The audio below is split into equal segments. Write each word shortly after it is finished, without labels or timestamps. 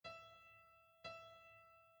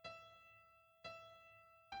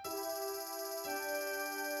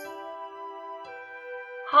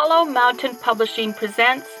Hollow Mountain Publishing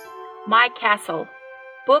presents My Castle,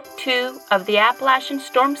 Book 2 of the Appalachian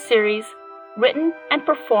Storm series, written and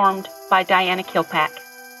performed by Diana Kilpack.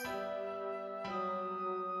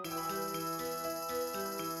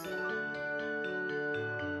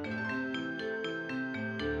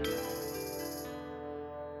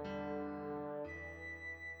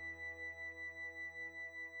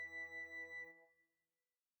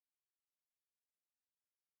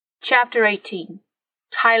 Chapter 18.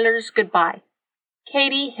 Tyler's Goodbye.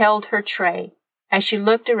 Katie held her tray as she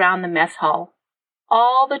looked around the mess hall.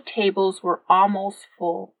 All the tables were almost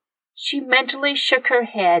full. She mentally shook her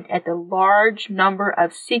head at the large number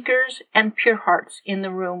of Seekers and Pure Hearts in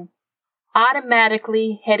the room.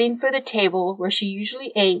 Automatically heading for the table where she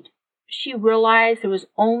usually ate, she realized there was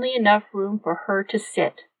only enough room for her to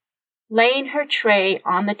sit. Laying her tray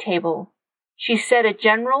on the table, she said a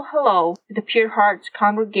general hello to the Pure Hearts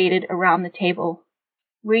congregated around the table.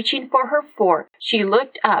 Reaching for her fork, she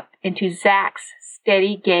looked up into Zach's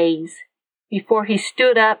steady gaze before he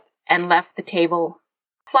stood up and left the table.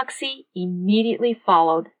 Pluxie immediately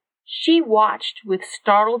followed. She watched with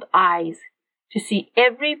startled eyes to see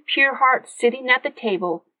every Pure Heart sitting at the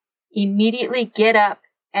table immediately get up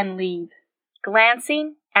and leave.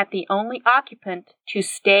 Glancing at the only occupant to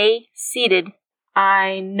stay seated,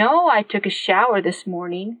 "I know I took a shower this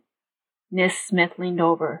morning." Miss Smith leaned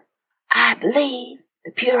over. "I believe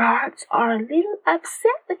the Pure Hearts are a little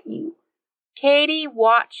upset with you." Katie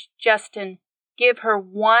watched Justin give her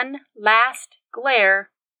one last glare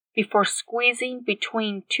before squeezing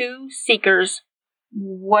between two Seekers.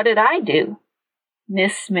 "What did I do?"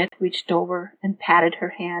 Miss Smith reached over and patted her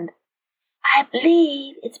hand. "I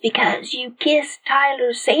believe it's because you kissed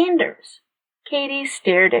Tyler Sanders." Katie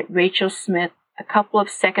stared at Rachel Smith a couple of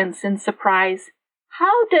seconds in surprise.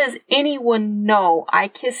 "How does anyone know I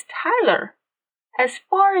kissed Tyler?" As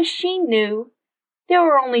far as she knew, there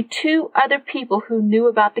were only two other people who knew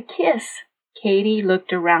about the kiss. Katie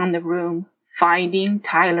looked around the room, finding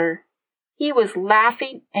Tyler. He was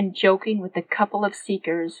laughing and joking with a couple of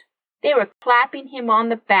Seekers. They were clapping him on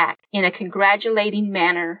the back in a congratulating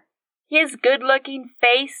manner. His good-looking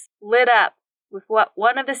face lit up with what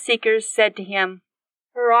one of the Seekers said to him.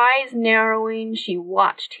 Her eyes narrowing, she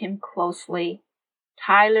watched him closely.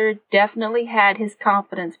 Tyler definitely had his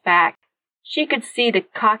confidence back. She could see the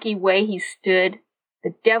cocky way he stood,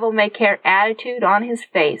 the devil-may-care attitude on his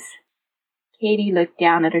face. Katie looked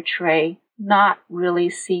down at her tray, not really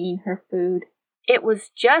seeing her food. "It was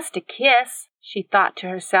just a kiss," she thought to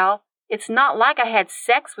herself. "It's not like I had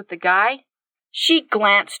sex with the guy." She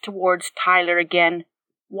glanced towards Tyler again,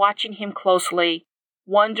 watching him closely,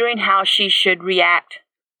 wondering how she should react.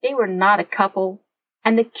 They were not a couple,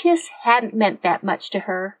 and the kiss hadn't meant that much to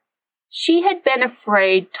her. She had been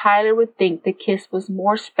afraid Tyler would think the kiss was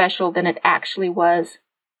more special than it actually was.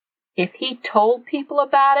 If he told people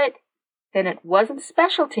about it, then it wasn't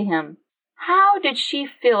special to him. How did she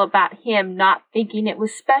feel about him not thinking it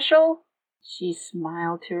was special? She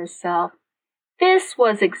smiled to herself. This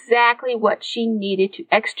was exactly what she needed to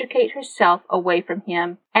extricate herself away from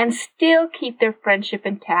him and still keep their friendship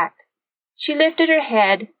intact. She lifted her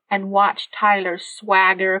head and watched Tyler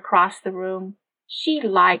swagger across the room. She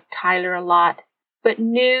liked Tyler a lot, but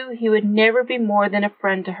knew he would never be more than a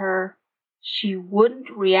friend to her. She wouldn't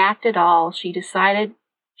react at all, she decided.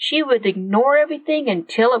 She would ignore everything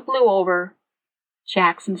until it blew over.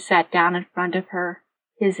 Jackson sat down in front of her,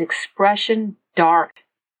 his expression dark.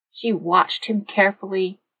 She watched him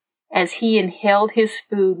carefully as he inhaled his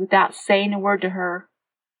food without saying a word to her.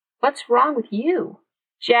 "What's wrong with you?"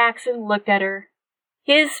 Jackson looked at her,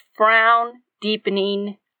 his frown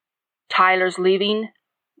deepening. "Tyler's leaving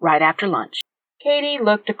right after lunch." Katie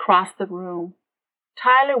looked across the room.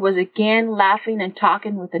 Tyler was again laughing and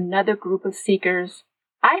talking with another group of Seekers.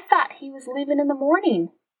 "I thought he was leaving in the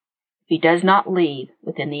morning." "If he does not leave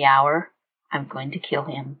within the hour, I'm going to kill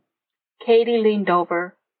him." Katie leaned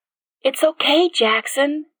over. "It's okay,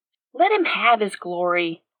 Jackson. Let him have his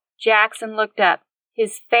glory." Jackson looked up,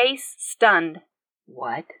 his face stunned.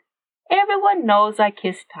 "What?" "Everyone knows I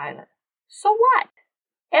kissed Tyler. So what?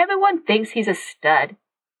 Everyone thinks he's a stud.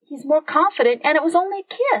 He's more confident, and it was only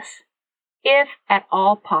a kiss." If at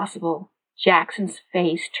all possible, Jackson's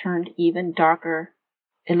face turned even darker.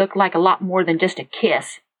 "It looked like a lot more than just a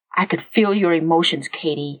kiss. I could feel your emotions,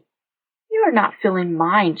 Katie." "You're not feeling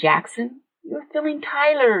mine, Jackson. You're feeling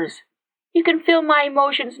Tyler's. You can feel my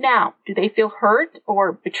emotions now. Do they feel hurt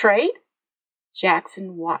or betrayed?"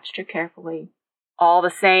 Jackson watched her carefully. "All the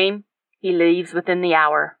same, he leaves within the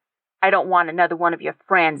hour. I don't want another one of your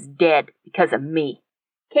friends dead because of me."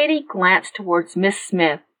 Katie glanced towards Miss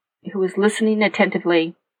Smith, who was listening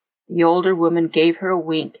attentively. The older woman gave her a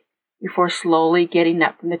wink before slowly getting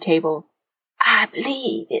up from the table. I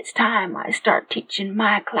believe it's time I start teaching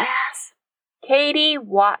my class. Katy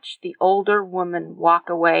watched the older woman walk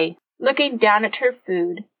away, looking down at her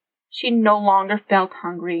food. She no longer felt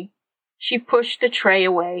hungry. She pushed the tray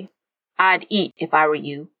away. I'd eat if I were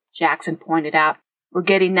you, Jackson pointed out. We're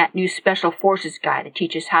getting that new Special Forces guy to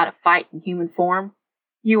teach us how to fight in human form.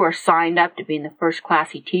 You are signed up to be in the first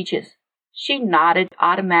class he teaches. She nodded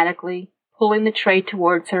automatically, pulling the tray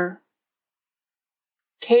towards her.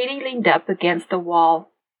 Katy leaned up against the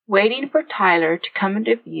wall, waiting for Tyler to come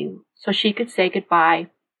into view so she could say goodbye.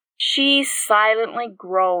 She silently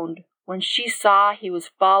groaned when she saw he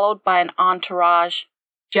was followed by an entourage.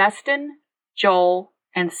 Justin, Joel,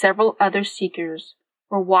 and several other Seekers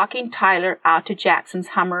were walking Tyler out to Jackson's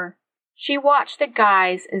Hummer. She watched the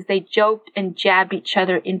guys as they joked and jabbed each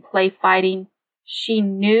other in play fighting. She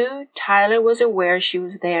knew Tyler was aware she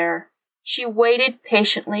was there. She waited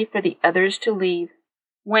patiently for the others to leave.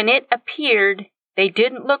 When it appeared, they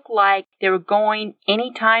didn't look like they were going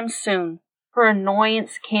any time soon. Her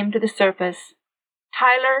annoyance came to the surface.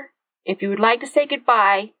 Tyler, if you would like to say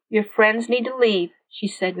goodbye, your friends need to leave, she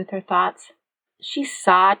said with her thoughts. She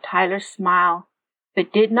saw Tyler smile,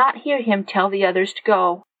 but did not hear him tell the others to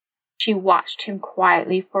go. She watched him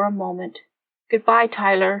quietly for a moment. Goodbye,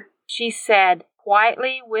 Tyler, she said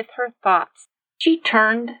quietly with her thoughts. She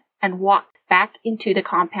turned and walked back into the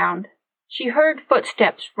compound. She heard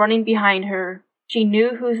footsteps running behind her. She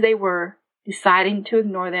knew whose they were, deciding to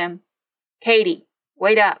ignore them. Katy,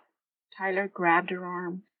 wait up. Tyler grabbed her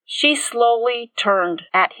arm. She slowly turned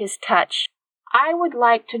at his touch. I would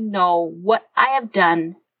like to know what I have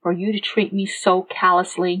done for you to treat me so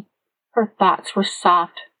callously. Her thoughts were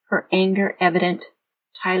soft, her anger evident.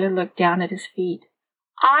 Tyler looked down at his feet.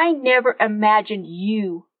 I never imagined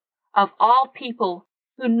you, of all people,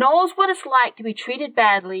 who knows what it's like to be treated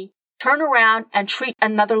badly, turn around and treat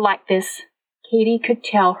another like this. Katy could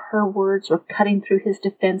tell her words were cutting through his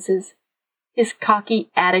defenses, his cocky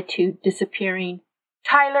attitude disappearing.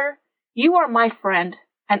 Tyler, you are my friend,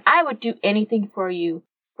 and I would do anything for you.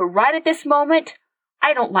 But right at this moment,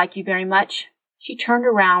 I don't like you very much. She turned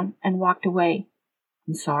around and walked away.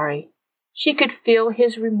 I'm sorry. She could feel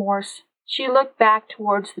his remorse. She looked back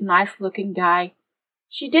towards the nice-looking guy.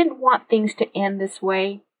 She didn't want things to end this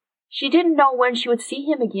way. She didn't know when she would see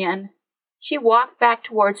him again. She walked back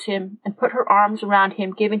towards him and put her arms around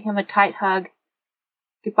him, giving him a tight hug.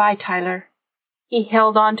 Goodbye, Tyler. He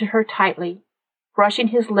held on to her tightly, brushing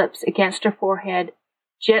his lips against her forehead.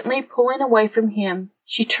 Gently pulling away from him,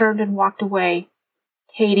 she turned and walked away.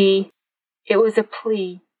 Katy, it was a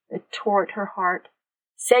plea that tore at her heart.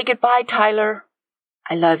 Say goodbye, Tyler.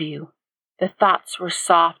 I love you. The thoughts were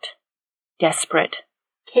soft, desperate.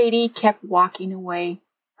 Katy kept walking away,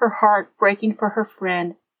 her heart breaking for her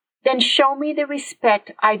friend. Then show me the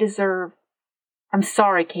respect I deserve. I'm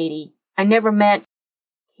sorry, Katy. I never meant...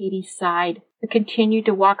 Katy sighed, but continued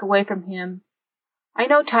to walk away from him. I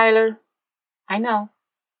know, Tyler. I know.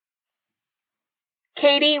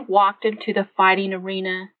 Katy walked into the fighting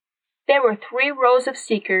arena. There were 3 rows of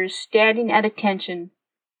Seekers standing at attention.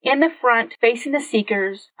 In the front, facing the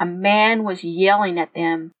Seekers, a man was yelling at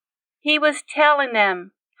them. He was telling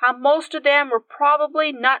them how most of them were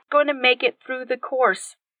probably not going to make it through the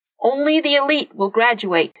course. Only the elite will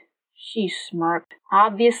graduate. She smirked.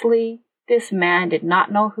 Obviously, this man did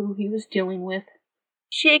not know who he was dealing with.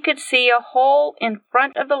 She could see a hole in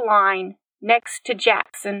front of the line next to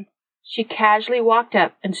Jackson. She casually walked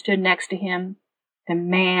up and stood next to him. The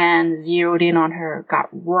man zeroed in on her, got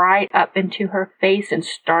right up into her face and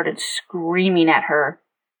started screaming at her.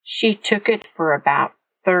 She took it for about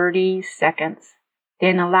 30 seconds.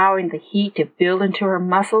 Then, allowing the heat to build into her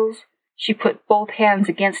muscles, she put both hands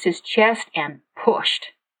against his chest and pushed.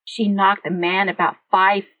 She knocked the man about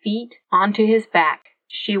 5 feet onto his back.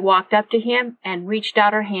 She walked up to him and reached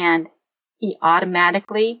out her hand. He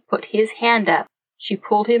automatically put his hand up. She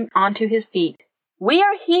pulled him onto his feet. We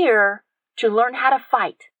are here to learn how to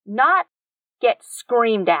fight, not get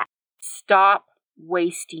screamed at. Stop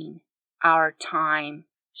wasting our time.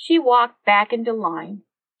 She walked back into line.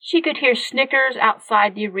 She could hear snickers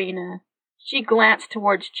outside the arena. She glanced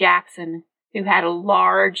towards Jackson, who had a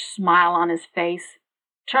large smile on his face.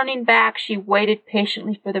 Turning back, she waited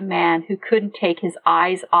patiently for the man who couldn't take his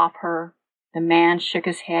eyes off her. The man shook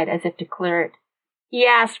his head as if to clear it. He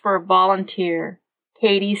asked for a volunteer.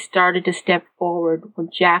 Katy started to step forward when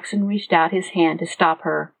Jackson reached out his hand to stop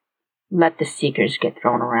her. Let the Seekers get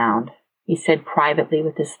thrown around, he said privately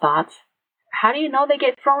with his thoughts. How do you know they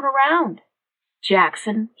get thrown around?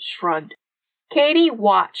 Jackson shrugged. Katie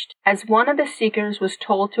watched as one of the seekers was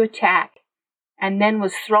told to attack and then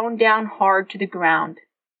was thrown down hard to the ground.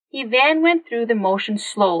 He then went through the motion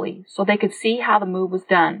slowly so they could see how the move was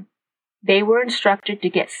done. They were instructed to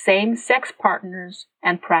get same-sex partners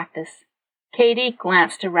and practice. Katie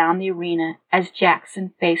glanced around the arena as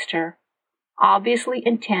Jackson faced her, obviously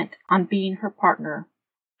intent on being her partner.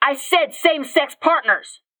 "I said same-sex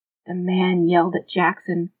partners!" the man yelled at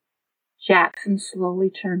Jackson. Jackson slowly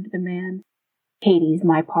turned to the man. "Katie's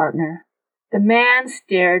my partner." The man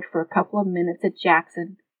stared for a couple of minutes at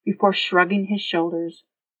Jackson before shrugging his shoulders.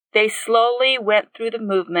 They slowly went through the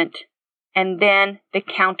movement, and then the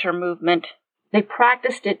counter-movement. They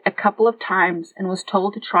practiced it a couple of times and was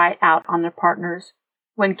told to try it out on their partners.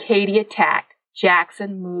 When Katie attacked,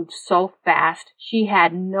 Jackson moved so fast she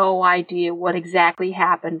had no idea what exactly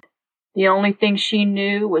happened. The only thing she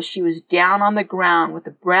knew was she was down on the ground with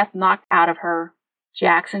the breath knocked out of her.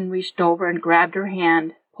 Jackson reached over and grabbed her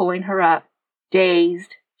hand, pulling her up.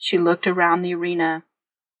 Dazed, she looked around the arena.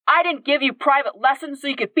 "I didn't give you private lessons so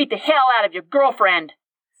you could beat the hell out of your girlfriend,"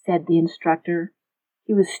 said the instructor.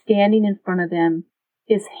 He was standing in front of them,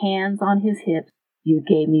 his hands on his hips. "You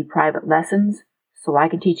gave me private lessons so I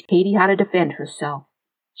can teach Katie how to defend herself,"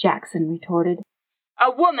 Jackson retorted. "A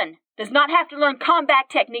woman does not have to learn combat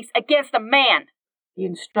techniques against a man," the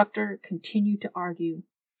instructor continued to argue.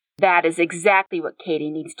 "That is exactly what Katie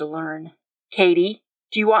needs to learn. Katie,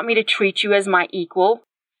 do you want me to treat you as my equal?"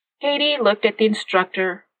 Katie looked at the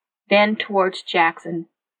instructor, then towards Jackson.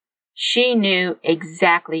 She knew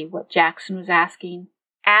exactly what Jackson was asking.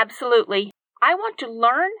 "Absolutely. I want to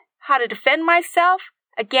learn how to defend myself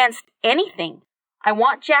against anything." "I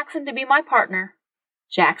want Jackson to be my partner."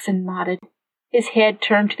 Jackson nodded. His head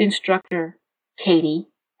turned to the instructor. "Katie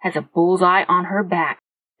has a bullseye on her back,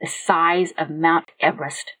 the size of Mount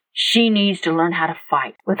Everest. She needs to learn how to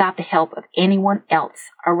fight without the help of anyone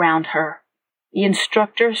else around her." The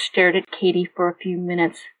instructor stared at Katie for a few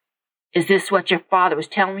minutes. "Is this what your father was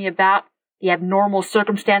telling me about? The abnormal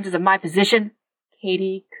circumstances of my position?"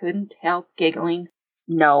 Katie couldn't help giggling.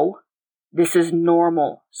 "No, this is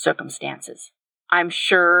normal circumstances. I'm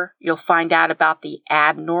sure you'll find out about the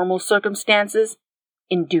abnormal circumstances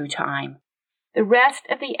in due time." The rest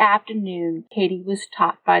of the afternoon, Katie was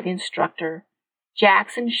taught by the instructor.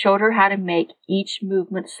 Jackson showed her how to make each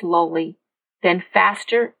movement slowly, then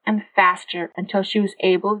faster and faster until she was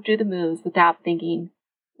able to do the moves without thinking.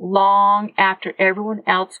 Long after everyone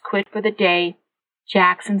else quit for the day,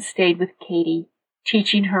 Jackson stayed with Katie,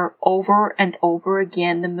 teaching her over and over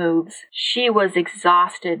again the moves. She was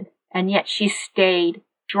exhausted, and yet she stayed,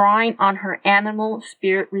 drawing on her animal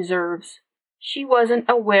spirit reserves. She wasn't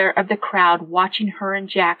aware of the crowd watching her and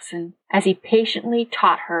Jackson as he patiently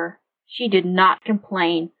taught her. She did not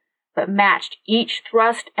complain, but matched each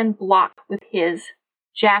thrust and block with his.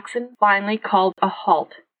 Jackson finally called a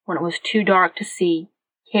halt when it was too dark to see.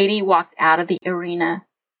 Katie walked out of the arena.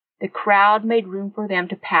 The crowd made room for them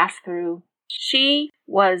to pass through. She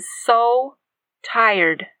was so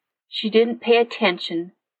tired. She didn't pay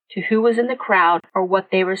attention to who was in the crowd or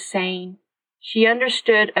what they were saying. She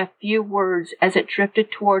understood a few words as it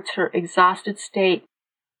drifted towards her exhausted state.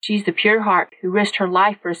 "She's the pure heart who risked her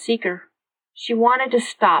life for a seeker." She wanted to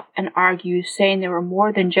stop and argue, saying there were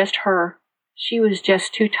more than just her. She was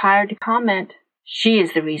just too tired to comment. "She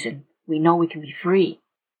is the reason we know we can be free."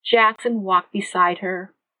 Jackson walked beside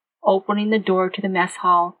her, opening the door to the mess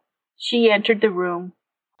hall. She entered the room.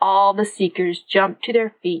 All the seekers jumped to their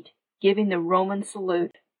feet, giving the Roman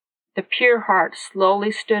salute. The pure heart slowly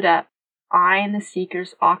stood up, eyeing the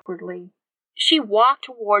seekers awkwardly. She walked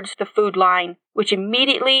towards the food line, which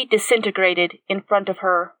immediately disintegrated in front of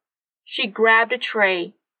her. She grabbed a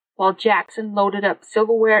tray, while Jackson loaded up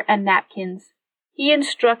silverware and napkins. He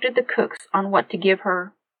instructed the cooks on what to give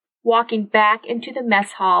her. Walking back into the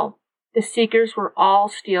mess hall, the seekers were all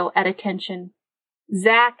still at attention.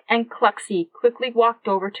 Zack and Cluxy quickly walked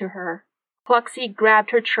over to her. Cluxy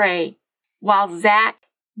grabbed her tray, while Zack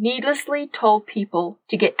needlessly told people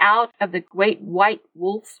to get out of the great white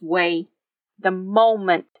wolf's way. The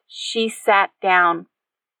moment she sat down,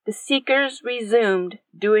 the seekers resumed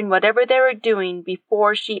doing whatever they were doing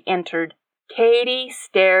before she entered. Katie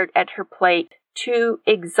stared at her plate, too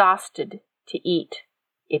exhausted to eat.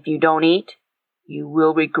 "If you don't eat, you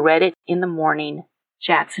will regret it in the morning,"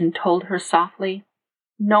 Jackson told her softly.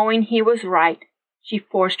 Knowing he was right, she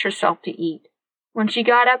forced herself to eat. When she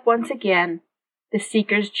got up once again, the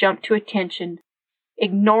seekers jumped to attention.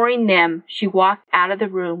 Ignoring them, she walked out of the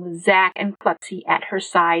room with Zack and Cluxy at her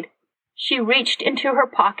side. She reached into her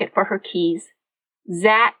pocket for her keys.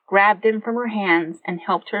 Zack grabbed them from her hands and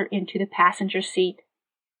helped her into the passenger seat.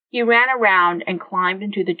 He ran around and climbed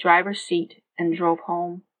into the driver's seat and drove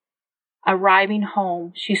home. Arriving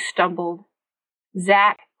home, she stumbled.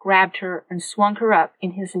 Zach grabbed her and swung her up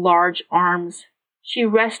in his large arms. She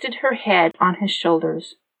rested her head on his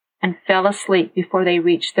shoulders and fell asleep before they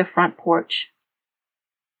reached the front porch.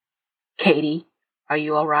 Katie, are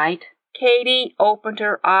you all right? Katie opened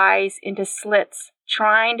her eyes into slits,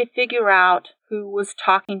 trying to figure out who was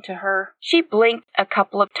talking to her. She blinked a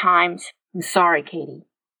couple of times. I'm sorry, Katie.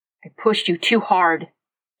 I pushed you too hard.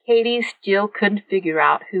 Katie still couldn't figure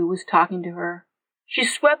out who was talking to her. She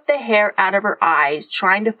swept the hair out of her eyes,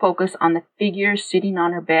 trying to focus on the figure sitting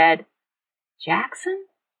on her bed. Jackson?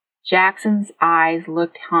 Jackson's eyes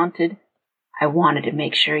looked haunted. I wanted to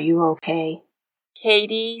make sure you were okay.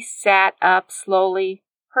 Katie sat up slowly,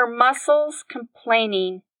 her muscles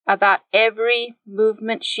complaining about every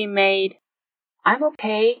movement she made. I'm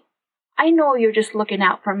okay. I know you're just looking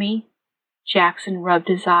out for me. Jackson rubbed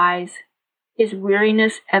his eyes, his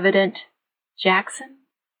weariness evident. Jackson?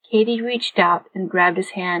 Katie reached out and grabbed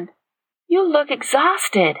his hand. You look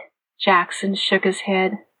exhausted. Jackson shook his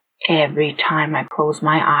head. Every time I close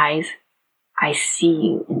my eyes, I see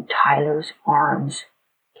you in Tyler's arms.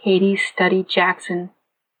 Katie studied Jackson.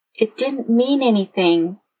 It didn't mean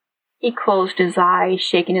anything. He closed his eyes,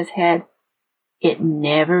 shaking his head. It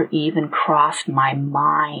never even crossed my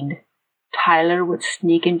mind Tyler would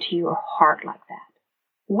sneak into your heart like that.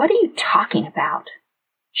 What are you talking about?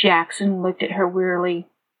 Jackson looked at her wearily.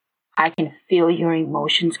 I can feel your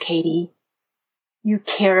emotions, Katie. You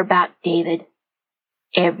care about David.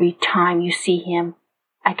 Every time you see him,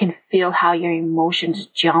 I can feel how your emotions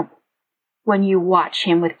jump. When you watch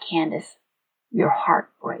him with Candace, your heart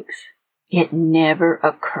breaks. It never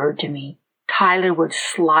occurred to me Tyler would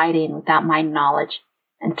slide in without my knowledge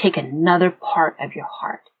and take another part of your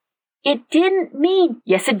heart. It didn't mean...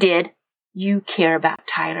 Yes, it did. You care about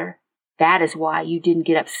Tyler. That is why you didn't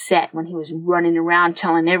get upset when he was running around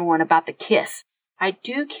telling everyone about the kiss. I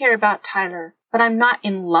do care about Tyler, but I'm not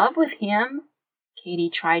in love with him,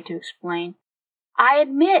 Katie tried to explain. I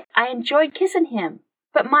admit I enjoyed kissing him,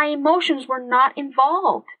 but my emotions were not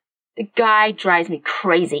involved. The guy drives me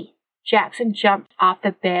crazy. Jackson jumped off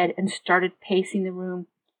the bed and started pacing the room.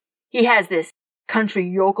 He has this country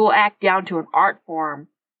yokel act down to an art form.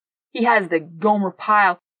 He has the Gomer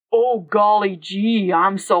Pyle, oh golly gee,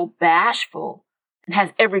 I'm so bashful, and has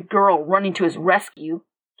every girl running to his rescue.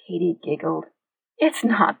 Katie giggled. It's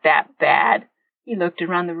not that bad. He looked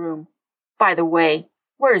around the room. By the way,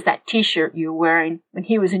 where is that t-shirt you were wearing when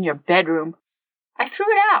he was in your bedroom? I threw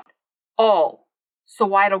it out. Oh,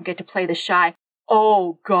 so I don't get to play the shy,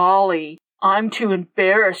 oh golly, I'm too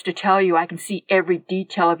embarrassed to tell you I can see every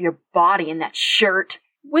detail of your body in that shirt.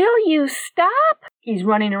 Will you stop? He's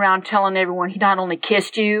running around telling everyone he not only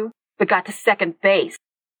kissed you, but got to second base.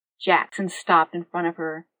 Jackson stopped in front of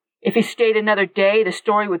her. If he stayed another day, the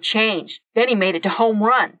story would change. Then he made it to home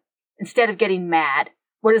run. Instead of getting mad,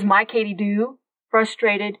 what does my Katie do?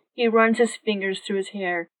 Frustrated, he runs his fingers through his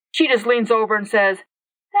hair. She just leans over and says,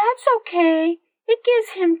 That's okay. It gives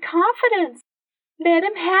him confidence. Let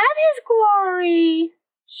him have his glory.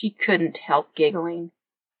 She couldn't help giggling.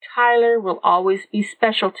 Tyler will always be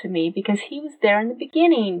special to me because he was there in the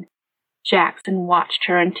beginning. Jackson watched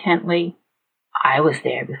her intently. I was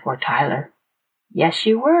there before Tyler. Yes,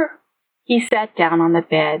 you were. He sat down on the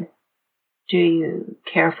bed. Do you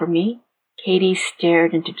care for me? Katie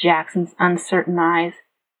stared into Jackson's uncertain eyes.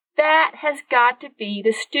 That has got to be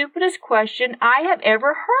the stupidest question I have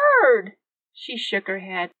ever heard. She shook her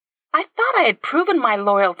head. I thought I had proven my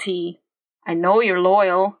loyalty. I know you're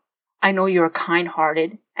loyal. I know you're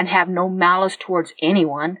kind-hearted and have no malice towards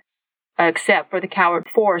anyone, except for the coward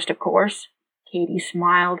Forrest, of course. Katie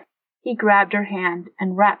smiled. He grabbed her hand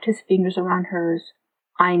and wrapped his fingers around hers.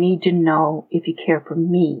 I need to know if you care for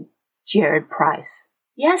me, Jared Price.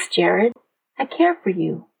 Yes, Jared, I care for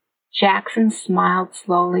you. Jackson smiled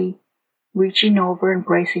slowly, reaching over and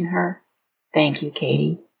embracing her. Thank you,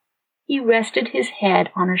 Katie. He rested his head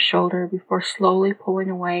on her shoulder before slowly pulling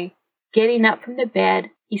away. Getting up from the bed,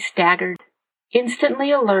 he staggered.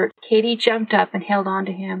 Instantly alert, Katie jumped up and held on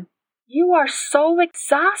to him. You are so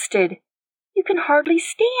exhausted. You can hardly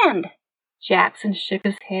stand. Jackson shook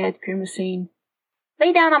his head, grimacing.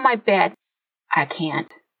 Lay down on my bed. I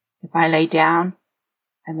can't. If I lay down,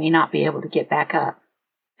 I may not be able to get back up.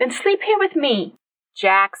 Then sleep here with me.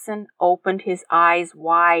 Jackson opened his eyes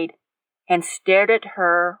wide and stared at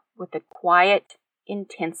her with a quiet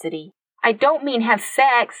intensity. I don't mean have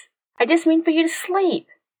sex. I just mean for you to sleep.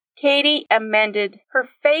 Katie amended, her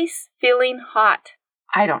face feeling hot.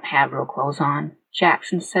 I don't have real clothes on,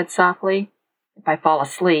 Jackson said softly. If I fall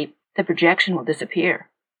asleep, the projection will disappear.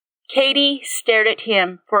 Katie stared at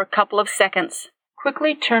him for a couple of seconds,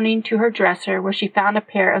 quickly turning to her dresser where she found a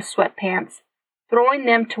pair of sweatpants. Throwing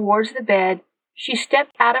them towards the bed, she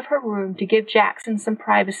stepped out of her room to give Jackson some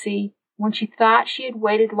privacy. When she thought she had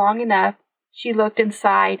waited long enough, she looked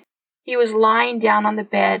inside. He was lying down on the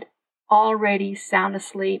bed, already sound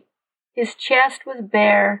asleep. His chest was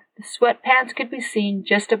bare. The sweatpants could be seen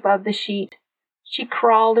just above the sheet. She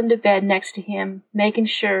crawled into bed next to him, making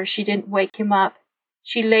sure she didn't wake him up.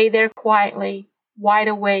 She lay there quietly, wide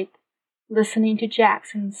awake, listening to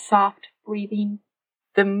Jackson's soft breathing.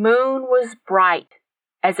 The moon was bright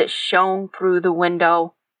as it shone through the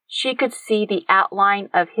window. She could see the outline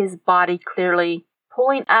of his body clearly,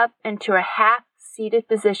 pulling up into a half-seated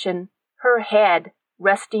position, her head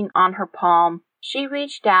resting on her palm. She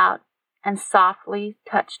reached out and softly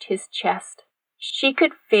touched his chest. She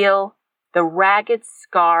could feel the ragged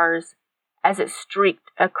scars as it streaked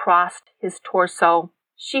across his torso.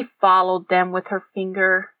 She followed them with her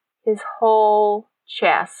finger. His whole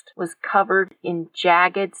chest was covered in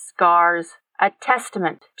jagged scars, a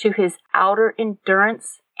testament to his outer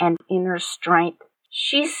endurance and inner strength.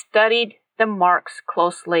 She studied the marks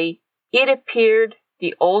closely. It appeared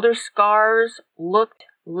the older scars looked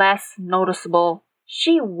less noticeable.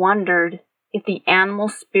 She wondered if the animal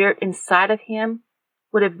spirit inside of him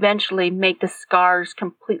would eventually make the scars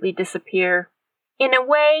completely disappear. In a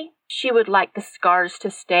way, she would like the scars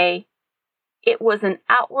to stay. It was an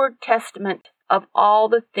outward testament of all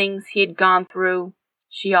the things he had gone through.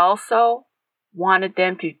 She also wanted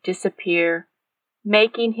them to disappear,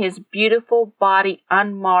 making his beautiful body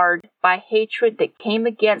unmarred by hatred that came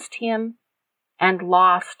against him and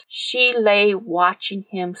lost. She lay watching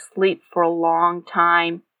him sleep for a long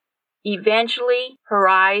time. Eventually, her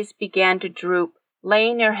eyes began to droop.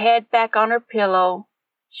 Laying her head back on her pillow,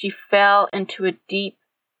 she fell into a deep,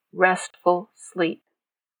 restful sleep.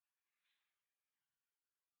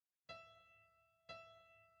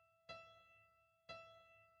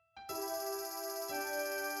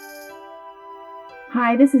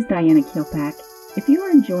 Hi, this is Diana Kilpack. If you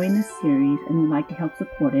are enjoying this series and would like to help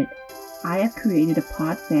support it, I have created a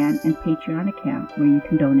Podfan and Patreon account where you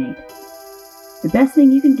can donate. The best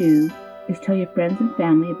thing you can do is tell your friends and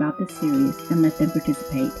family about this series and let them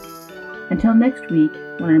participate. Until next week,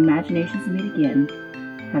 when our imaginations meet again,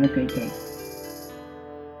 have a great day.